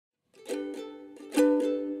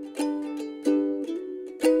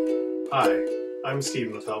Hi, I'm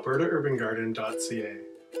Stephen with AlbertaUrbanGarden.ca.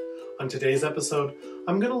 On today's episode,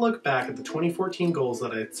 I'm going to look back at the 2014 goals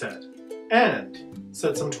that I'd set, and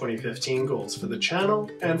set some 2015 goals for the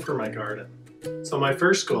channel and for my garden. So my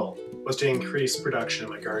first goal was to increase production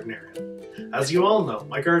in my garden area. As you all know,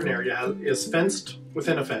 my garden area is fenced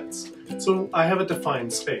within a fence, so I have a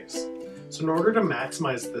defined space. So in order to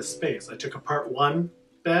maximize this space, I took apart one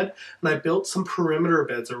bed and I built some perimeter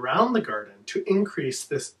beds around the garden to increase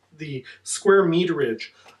the square meterage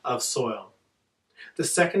of soil. The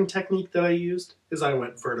second technique that I used is I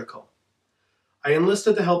went vertical. I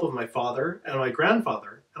enlisted the help of my father and my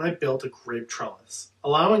grandfather, and I built a grape trellis,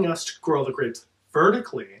 allowing us to grow the grapes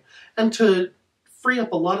vertically and to free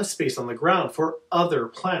up a lot of space on the ground for other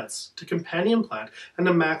plants to companion plant and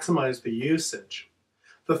to maximize the usage.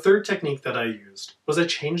 The third technique that I used was I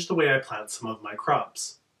changed the way I plant some of my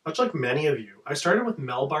crops. Much like many of you, I started with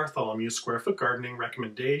Mel Bartholomew's square foot gardening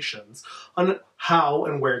recommendations on how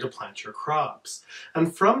and where to plant your crops.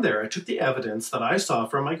 And from there, I took the evidence that I saw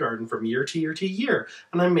from my garden from year to year to year,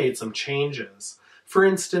 and I made some changes. For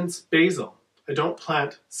instance, basil. I don't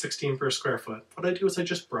plant 16 per square foot. What I do is I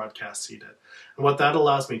just broadcast seed it. And what that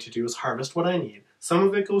allows me to do is harvest what I need. Some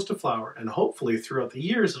of it goes to flower, and hopefully throughout the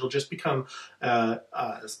years, it'll just become sow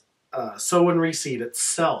and reseed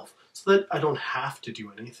itself, so that I don't have to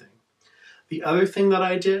do anything. The other thing that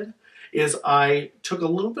I did is I took a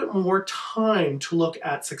little bit more time to look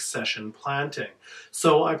at succession planting.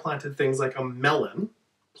 So I planted things like a melon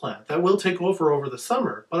plant that will take over the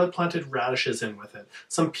summer, but I planted radishes in with it,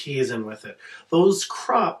 some peas in with it. Those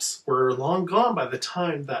crops were long gone by the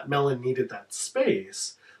time that melon needed that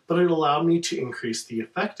space, but it allowed me to increase the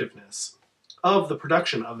effectiveness of the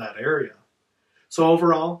production of that area. So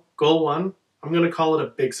overall, goal one, I'm going to call it a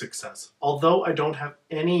big success. Although I don't have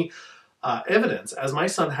any evidence, as my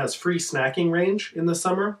son has free snacking range in the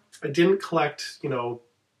summer, I didn't collect,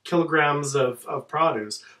 kilograms of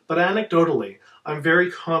produce, but anecdotally, I'm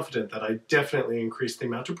very confident that I definitely increased the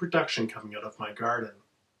amount of production coming out of my garden.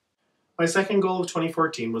 My second goal of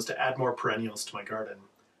 2014 was to add more perennials to my garden.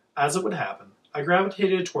 As it would happen, I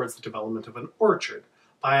gravitated towards the development of an orchard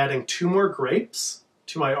by adding 2 more grapes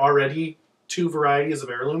to my already 2 varieties of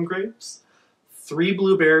heirloom grapes, 3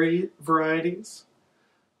 blueberry varieties,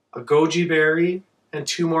 a goji berry, and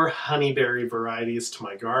 2 more honeyberry varieties to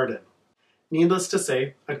my garden. Needless to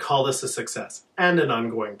say, I'd call this a success and an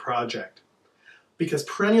ongoing project, because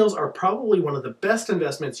perennials are probably one of the best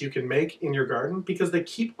investments you can make in your garden because they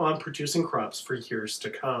keep on producing crops for years to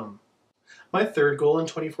come. My third goal in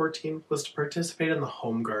 2014 was to participate in the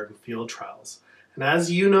home garden field trials. And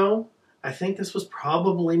as you know, I think this was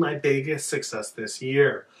probably my biggest success this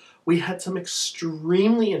year. We had some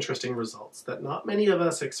extremely interesting results that not many of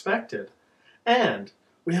us expected, and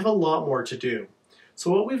we have a lot more to do.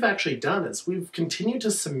 So what we've actually done is we've continued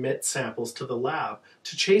to submit samples to the lab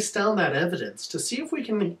to chase down that evidence to see if we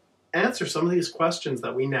can answer some of these questions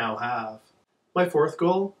that we now have. My fourth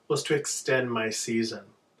goal was to extend my season.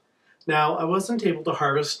 Now, I wasn't able to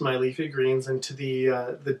harvest my leafy greens into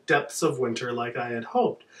the depths of winter like I had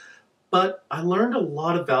hoped, but I learned a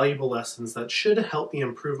lot of valuable lessons that should help me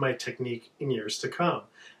improve my technique in years to come.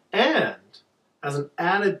 And, as an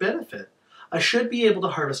added benefit, I should be able to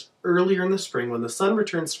harvest earlier in the spring when the sun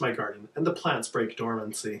returns to my garden and the plants break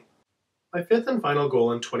dormancy. My fifth and final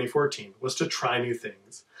goal in 2014 was to try new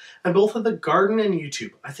things. And both at the garden and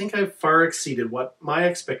YouTube, I think I far exceeded what my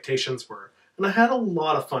expectations were, and I had a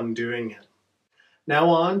lot of fun doing it. Now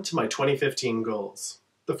on to my 2015 goals.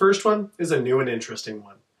 The first one is a new and interesting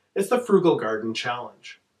one. It's the Frugal Garden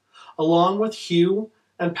Challenge. Along with Hugh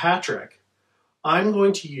and Patrick, I'm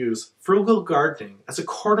going to use frugal gardening as a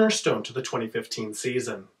cornerstone to the 2015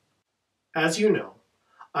 season. As you know,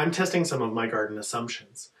 I'm testing some of my garden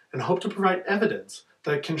assumptions and hope to provide evidence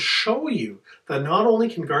that can show you that not only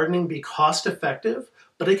can gardening be cost effective,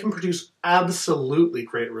 but it can produce absolutely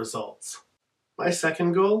great results. My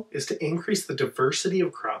second goal is to increase the diversity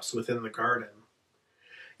of crops within the garden.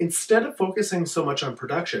 Instead of focusing so much on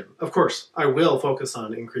production, of course, I will focus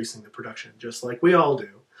on increasing the production, just like we all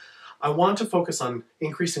do. I want to focus on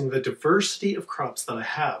increasing the diversity of crops that I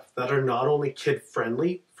have that are not only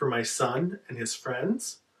kid-friendly for my son and his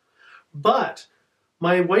friends, but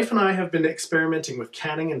my wife and I have been experimenting with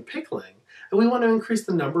canning and pickling, and we want to increase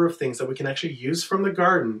the number of things that we can actually use from the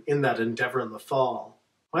garden in that endeavor in the fall.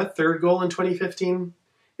 My third goal in 2015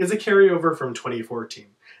 is a carryover from 2014.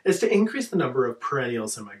 Is to increase the number of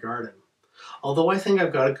perennials in my garden. Although I think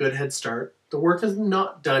I've got a good head start, the work is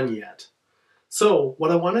not done yet. So what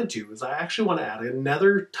I want to do is I actually want to add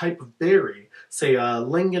another type of berry, say a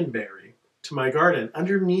lingonberry, to to my garden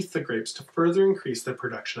underneath the grapes to further increase the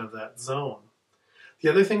production of that zone. The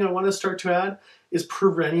other thing I want to start to add is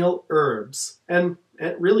perennial herbs, and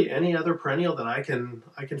really any other perennial that I can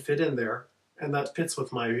fit in there, and that fits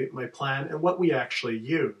with my plan and what we actually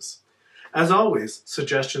use. As always,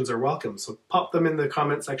 suggestions are welcome, so pop them in the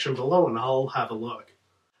comment section below and I'll have a look.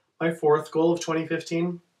 My fourth goal of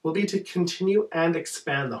 2015 will be to continue and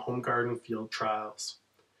expand the home garden field trials.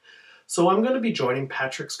 So I'm going to be joining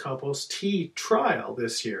Patrick's Compost Tea trial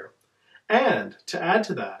this year. And to add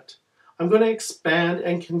to that, I'm going to expand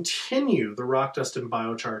and continue the rock dust and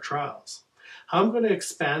biochar trials. How I'm going to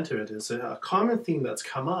expand to it is a common theme that's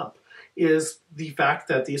come up is the fact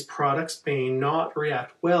that these products may not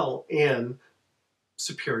react well in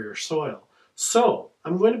superior soil. So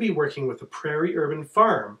I'm going to be working with a prairie urban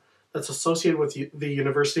farm that's associated with the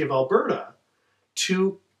University of Alberta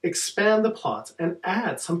to expand the plots and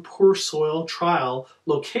add some poor soil trial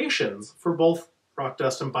locations for both rock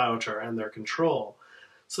dust and biochar and their control,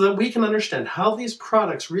 so that we can understand how these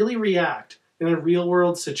products really react in a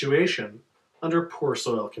real-world situation under poor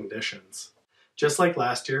soil conditions. Just like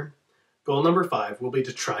last year, goal number 5 will be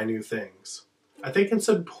to try new things. I think it's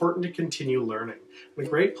important to continue learning, and a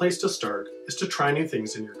great place to start is to try new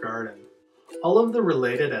things in your garden. All of the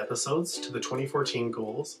related episodes to the 2014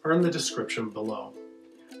 goals are in the description below.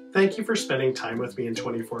 Thank you for spending time with me in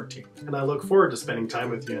 2014, and I look forward to spending time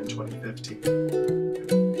with you in 2015.